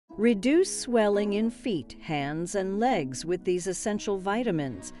Reduce swelling in feet, hands, and legs with these essential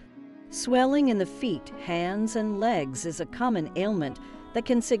vitamins. Swelling in the feet, hands, and legs is a common ailment that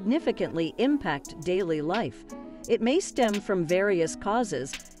can significantly impact daily life. It may stem from various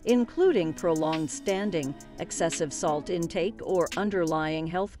causes, including prolonged standing, excessive salt intake, or underlying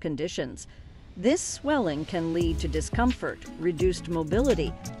health conditions. This swelling can lead to discomfort, reduced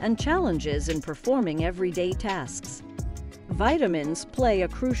mobility, and challenges in performing everyday tasks. Vitamins play a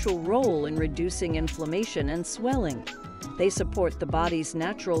crucial role in reducing inflammation and swelling. They support the body's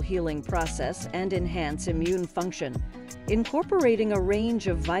natural healing process and enhance immune function. Incorporating a range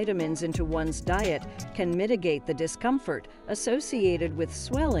of vitamins into one's diet can mitigate the discomfort associated with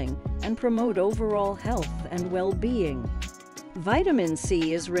swelling and promote overall health and well-being. Vitamin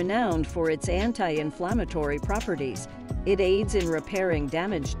C is renowned for its anti-inflammatory properties. It aids in repairing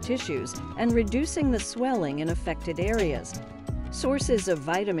damaged tissues and reducing the swelling in affected areas. Sources of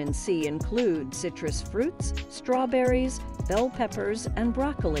vitamin C include citrus fruits, strawberries, bell peppers, and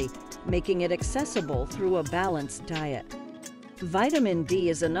broccoli, making it accessible through a balanced diet. Vitamin D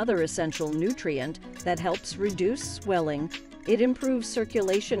is another essential nutrient that helps reduce swelling. It improves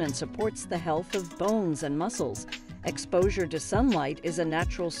circulation and supports the health of bones and muscles. Exposure to sunlight is a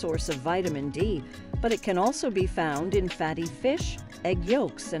natural source of vitamin D, but it can also be found in fatty fish, egg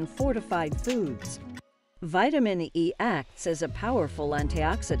yolks, and fortified foods. Vitamin E acts as a powerful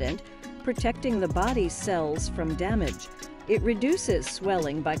antioxidant, protecting the body's cells from damage. It reduces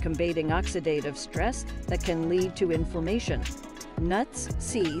swelling by combating oxidative stress that can lead to inflammation. Nuts,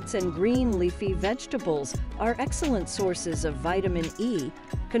 seeds, and green leafy vegetables are excellent sources of vitamin E,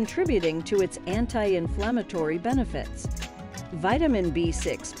 contributing to its anti-inflammatory benefits. Vitamin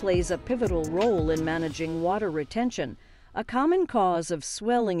B6 plays a pivotal role in managing water retention, a common cause of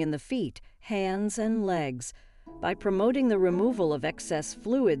swelling in the feet, hands, and legs. By promoting the removal of excess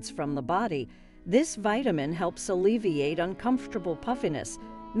fluids from the body, this vitamin helps alleviate uncomfortable puffiness,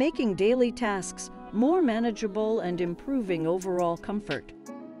 making daily tasks more manageable and improving overall comfort.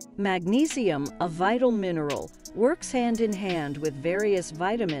 Magnesium, a vital mineral, works hand in hand with various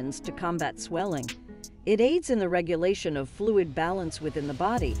vitamins to combat swelling. It aids in the regulation of fluid balance within the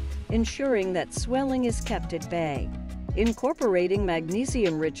body, ensuring that swelling is kept at bay. Incorporating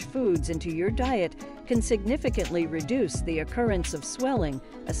magnesium-rich foods into your diet can significantly reduce the occurrence of swelling,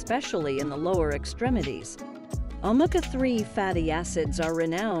 especially in the lower extremities. Omega-3 fatty acids are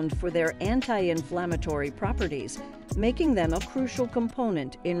renowned for their anti-inflammatory properties, making them a crucial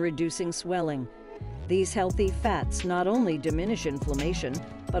component in reducing swelling. These healthy fats not only diminish inflammation,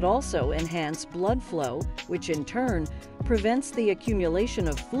 but also enhance blood flow, which in turn prevents the accumulation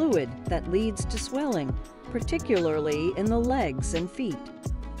of fluid that leads to swelling, particularly in the legs and feet.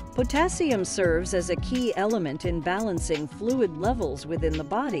 Potassium serves as a key element in balancing fluid levels within the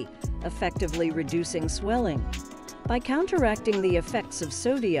body, effectively reducing swelling. By counteracting the effects of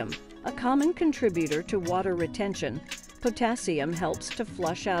sodium, a common contributor to water retention, potassium helps to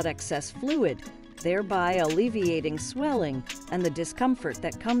flush out excess fluid, thereby alleviating swelling and the discomfort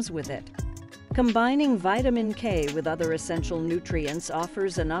that comes with it. Combining vitamin K with other essential nutrients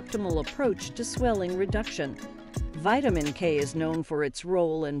offers an optimal approach to swelling reduction. Vitamin K is known for its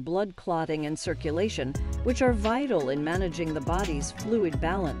role in blood clotting and circulation, which are vital in managing the body's fluid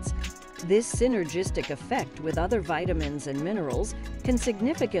balance. This synergistic effect with other vitamins and minerals can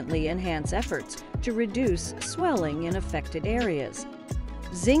significantly enhance efforts to reduce swelling in affected areas.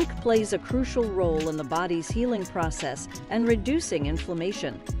 Zinc plays a crucial role in the body's healing process and reducing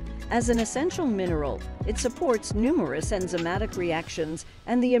inflammation. As an essential mineral, it supports numerous enzymatic reactions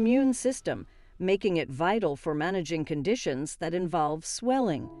and the immune system, making it vital for managing conditions that involve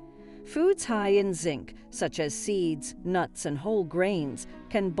swelling. Foods high in zinc, such as seeds, nuts, and whole grains,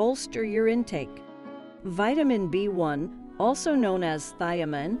 can bolster your intake. Vitamin B1, also known as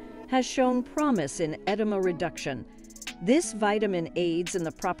thiamine, has shown promise in edema reduction. This vitamin aids in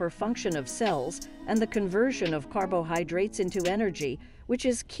the proper function of cells and the conversion of carbohydrates into energy, which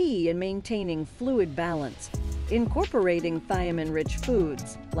is key in maintaining fluid balance. Incorporating thiamine-rich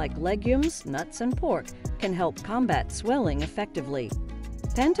foods, like legumes, nuts, and pork, can help combat swelling effectively.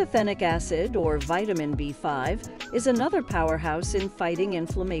 Pantothenic acid, or vitamin B5, is another powerhouse in fighting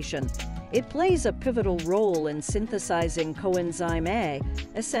inflammation. It plays a pivotal role in synthesizing coenzyme A,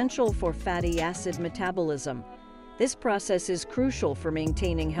 essential for fatty acid metabolism. This process is crucial for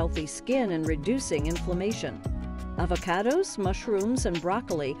maintaining healthy skin and reducing inflammation. Avocados, mushrooms, and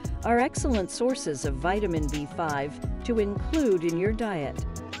broccoli are excellent sources of vitamin B5 to include in your diet.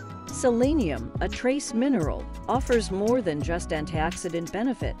 Selenium, a trace mineral, offers more than just antioxidant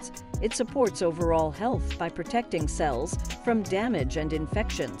benefits. It supports overall health by protecting cells from damage and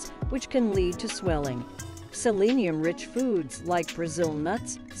infections, which can lead to swelling. Selenium-rich foods like Brazil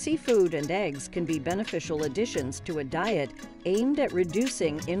nuts, seafood, and eggs can be beneficial additions to a diet aimed at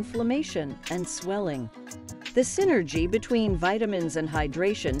reducing inflammation and swelling. The synergy between vitamins and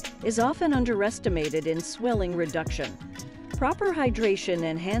hydration is often underestimated in swelling reduction. Proper hydration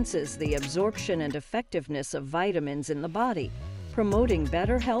enhances the absorption and effectiveness of vitamins in the body, promoting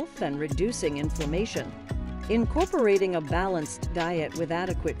better health and reducing inflammation. Incorporating a balanced diet with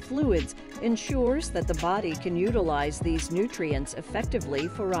adequate fluids ensures that the body can utilize these nutrients effectively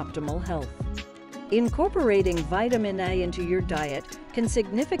for optimal health. Incorporating vitamin A into your diet can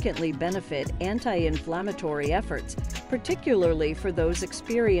significantly benefit anti-inflammatory efforts, particularly for those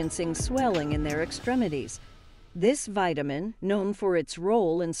experiencing swelling in their extremities. This vitamin, known for its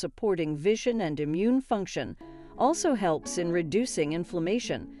role in supporting vision and immune function, also helps in reducing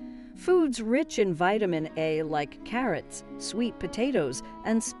inflammation. Foods rich in vitamin A like carrots, sweet potatoes,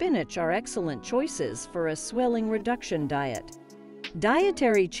 and spinach are excellent choices for a swelling reduction diet.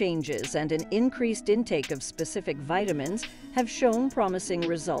 Dietary changes and an increased intake of specific vitamins have shown promising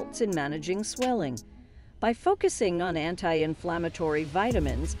results in managing swelling. By focusing on anti-inflammatory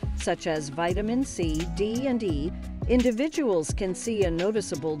vitamins, such as vitamin C, D, and E, individuals can see a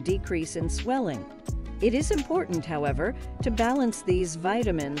noticeable decrease in swelling. It is important, however, to balance these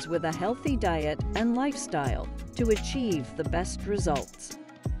vitamins with a healthy diet and lifestyle to achieve the best results.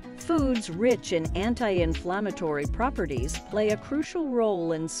 Foods rich in anti-inflammatory properties play a crucial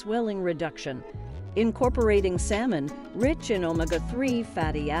role in swelling reduction. Incorporating salmon, rich in omega-3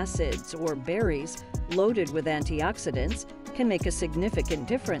 fatty acids, or berries, loaded with antioxidants, can make a significant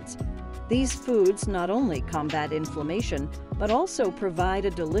difference. These foods not only combat inflammation, but also provide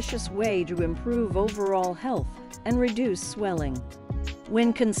a delicious way to improve overall health and reduce swelling.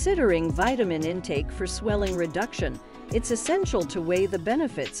 When considering vitamin intake for swelling reduction, it's essential to weigh the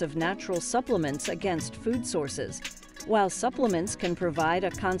benefits of natural supplements against food sources. While supplements can provide a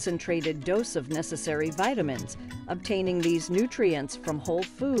concentrated dose of necessary vitamins, obtaining these nutrients from whole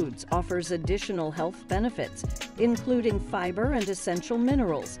foods offers additional health benefits, including fiber and essential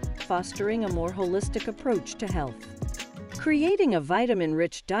minerals, fostering a more holistic approach to health. Creating a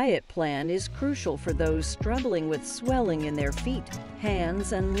vitamin-rich diet plan is crucial for those struggling with swelling in their feet,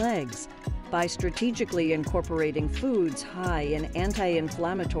 hands, and legs. By strategically incorporating foods high in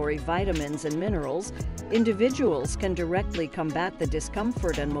anti-inflammatory vitamins and minerals, individuals can directly combat the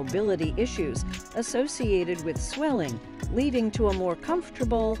discomfort and mobility issues associated with swelling, leading to a more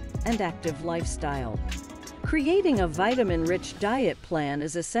comfortable and active lifestyle. Creating a vitamin-rich diet plan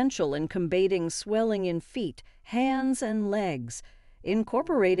is essential in combating swelling in feet, hands, and legs.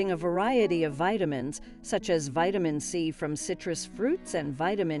 Incorporating a variety of vitamins, such as vitamin C from citrus fruits and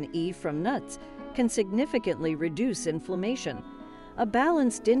vitamin E from nuts, can significantly reduce inflammation. A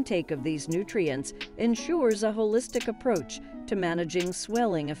balanced intake of these nutrients ensures a holistic approach to managing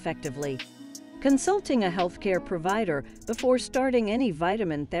swelling effectively. Consulting a healthcare provider before starting any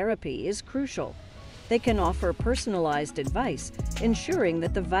vitamin therapy is crucial. They can offer personalized advice, ensuring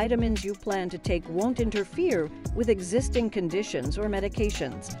that the vitamins you plan to take won't interfere with existing conditions or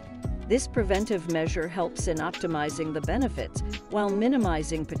medications. This preventive measure helps in optimizing the benefits while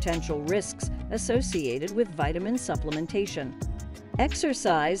minimizing potential risks associated with vitamin supplementation.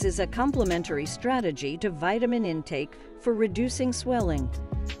 Exercise is a complementary strategy to vitamin intake for reducing swelling.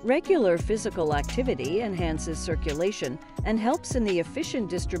 Regular physical activity enhances circulation and helps in the efficient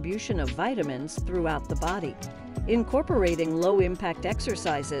distribution of vitamins throughout the body. Incorporating low-impact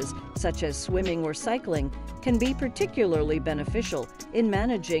exercises, such as swimming or cycling, can be particularly beneficial in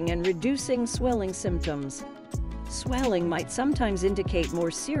managing and reducing swelling symptoms. Swelling might sometimes indicate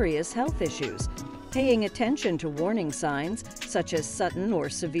more serious health issues. Paying attention to warning signs, such as sudden or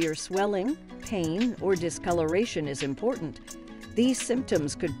severe swelling, pain, or discoloration is important. These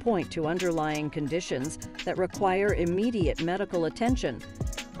symptoms could point to underlying conditions that require immediate medical attention,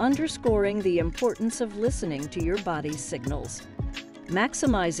 underscoring the importance of listening to your body's signals.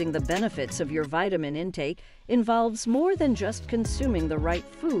 Maximizing the benefits of your vitamin intake involves more than just consuming the right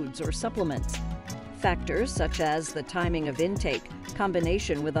foods or supplements. Factors such as the timing of intake,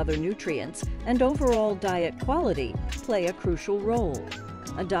 combination with other nutrients, and overall diet quality play a crucial role.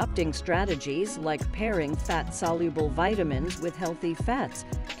 Adopting strategies like pairing fat-soluble vitamins with healthy fats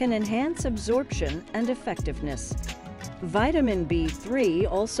can enhance absorption and effectiveness. Vitamin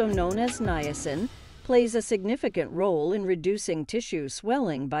B3, also known as niacin, plays a significant role in reducing tissue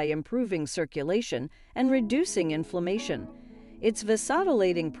swelling by improving circulation and reducing inflammation. Its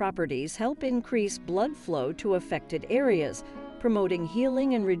vasodilating properties help increase blood flow to affected areas, promoting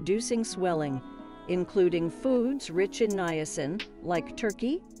healing and reducing swelling. Including foods rich in niacin, like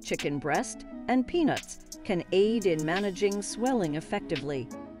turkey, chicken breast, and peanuts, can aid in managing swelling effectively.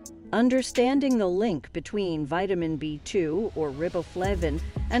 Understanding the link between vitamin B2 or riboflavin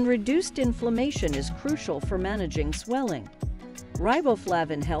and reduced inflammation is crucial for managing swelling.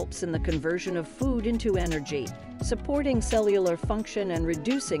 Riboflavin helps in the conversion of food into energy, supporting cellular function and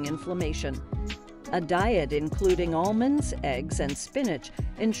reducing inflammation. A diet including almonds, eggs, and spinach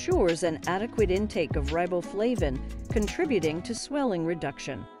ensures an adequate intake of riboflavin, contributing to swelling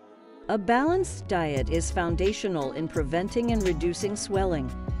reduction. A balanced diet is foundational in preventing and reducing swelling.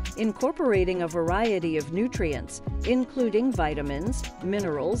 Incorporating a variety of nutrients, including vitamins,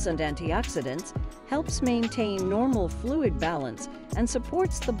 minerals, and antioxidants, helps maintain normal fluid balance and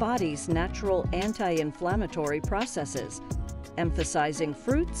supports the body's natural anti-inflammatory processes. Emphasizing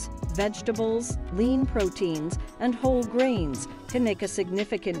fruits, vegetables, lean proteins, and whole grains can make a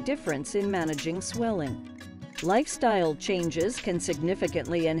significant difference in managing swelling. Lifestyle changes can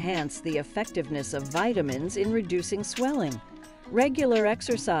significantly enhance the effectiveness of vitamins in reducing swelling. Regular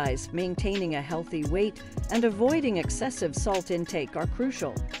exercise, maintaining a healthy weight, and avoiding excessive salt intake are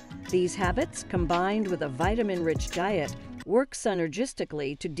crucial. These habits, combined with a vitamin-rich diet, work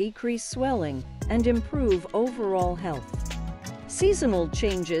synergistically to decrease swelling and improve overall health. Seasonal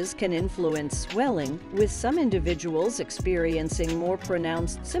changes can influence swelling, with some individuals experiencing more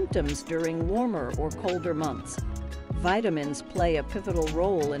pronounced symptoms during warmer or colder months. Vitamins play a pivotal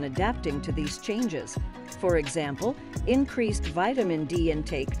role in adapting to these changes. For example, increased vitamin D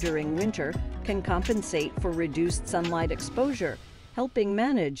intake during winter can compensate for reduced sunlight exposure, helping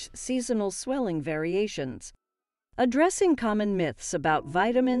manage seasonal swelling variations. Addressing common myths about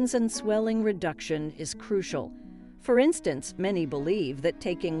vitamins and swelling reduction is crucial. For instance, many believe that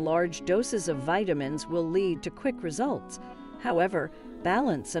taking large doses of vitamins will lead to quick results. However,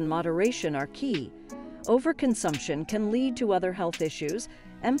 balance and moderation are key. Overconsumption can lead to other health issues,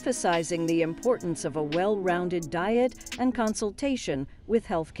 emphasizing the importance of a well-rounded diet and consultation with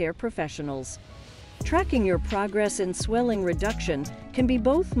healthcare professionals. Tracking your progress in swelling reduction can be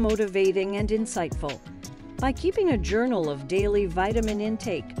both motivating and insightful. By keeping a journal of daily vitamin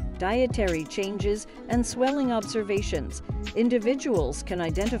intake, dietary changes, and swelling observations, individuals can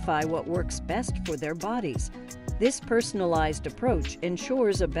identify what works best for their bodies. This personalized approach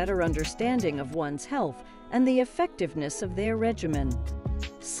ensures a better understanding of one's health and the effectiveness of their regimen.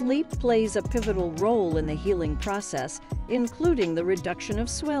 Sleep plays a pivotal role in the healing process, including the reduction of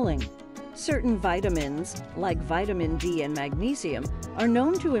swelling. Certain vitamins, like vitamin D and magnesium, are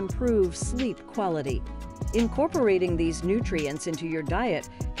known to improve sleep quality. Incorporating these nutrients into your diet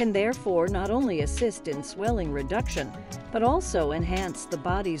can therefore not only assist in swelling reduction, but also enhance the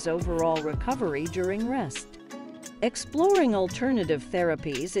body's overall recovery during rest. Exploring alternative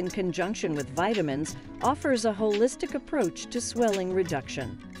therapies in conjunction with vitamins offers a holistic approach to swelling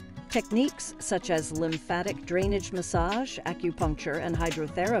reduction. Techniques such as lymphatic drainage massage, acupuncture, and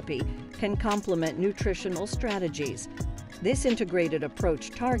hydrotherapy can complement nutritional strategies. This integrated approach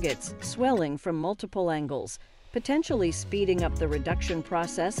targets swelling from multiple angles, potentially speeding up the reduction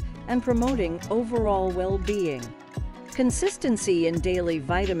process and promoting overall well-being. Consistency in daily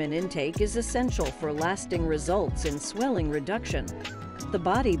vitamin intake is essential for lasting results in swelling reduction. The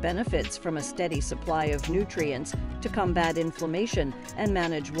body benefits from a steady supply of nutrients to combat inflammation and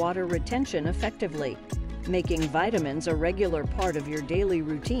manage water retention effectively. Making vitamins a regular part of your daily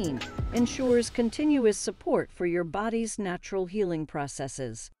routine ensures continuous support for your body's natural healing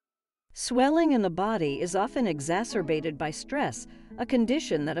processes. Swelling in the body is often exacerbated by stress, a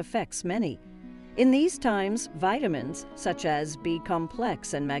condition that affects many. In these times, vitamins, such as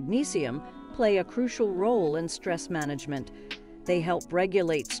B-complex and magnesium, play a crucial role in stress management. They help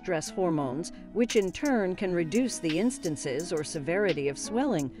regulate stress hormones, which in turn can reduce the instances or severity of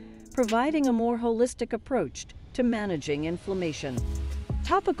swelling, providing a more holistic approach to managing inflammation.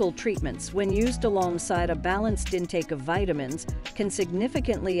 Topical treatments, when used alongside a balanced intake of vitamins, can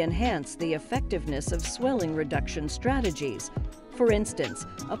significantly enhance the effectiveness of swelling reduction strategies. For instance,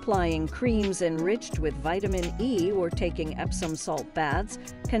 applying creams enriched with vitamin E or taking Epsom salt baths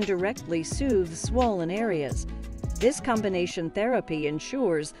can directly soothe swollen areas. This combination therapy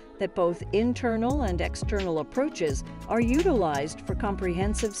ensures that both internal and external approaches are utilized for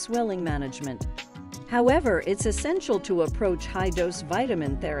comprehensive swelling management. However, it's essential to approach high-dose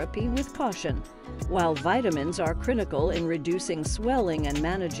vitamin therapy with caution. While vitamins are critical in reducing swelling and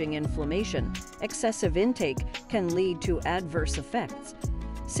managing inflammation, excessive intake can lead to adverse effects.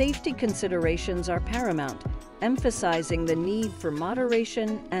 Safety considerations are paramount. emphasizing the need for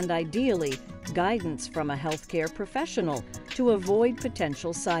moderation and, ideally, guidance from a healthcare professional to avoid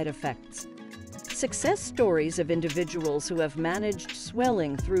potential side effects. Success stories of individuals who have managed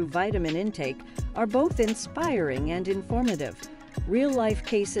swelling through vitamin intake are both inspiring and informative. Real-life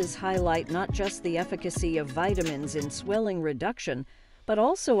cases highlight not just the efficacy of vitamins in swelling reduction, but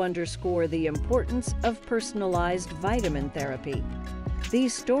also underscore the importance of personalized vitamin therapy.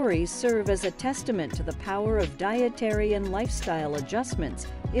 These stories serve as a testament to the power of dietary and lifestyle adjustments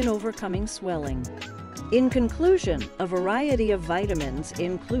in overcoming swelling. In conclusion, a variety of vitamins,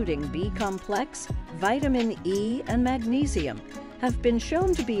 including B-complex, vitamin E, and magnesium, have been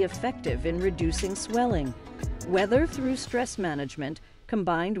shown to be effective in reducing swelling. Whether through stress management,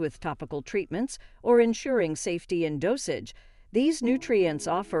 combined with topical treatments, or ensuring safety in dosage, these nutrients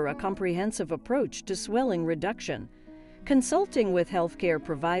offer a comprehensive approach to swelling reduction. Consulting with healthcare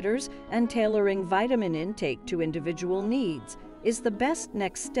providers and tailoring vitamin intake to individual needs is the best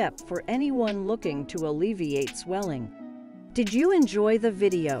next step for anyone looking to alleviate swelling. Did you enjoy the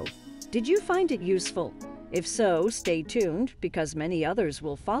video? Did you find it useful? If so, stay tuned because many others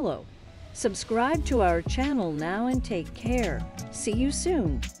will follow. Subscribe to our channel now and take care. See you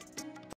soon.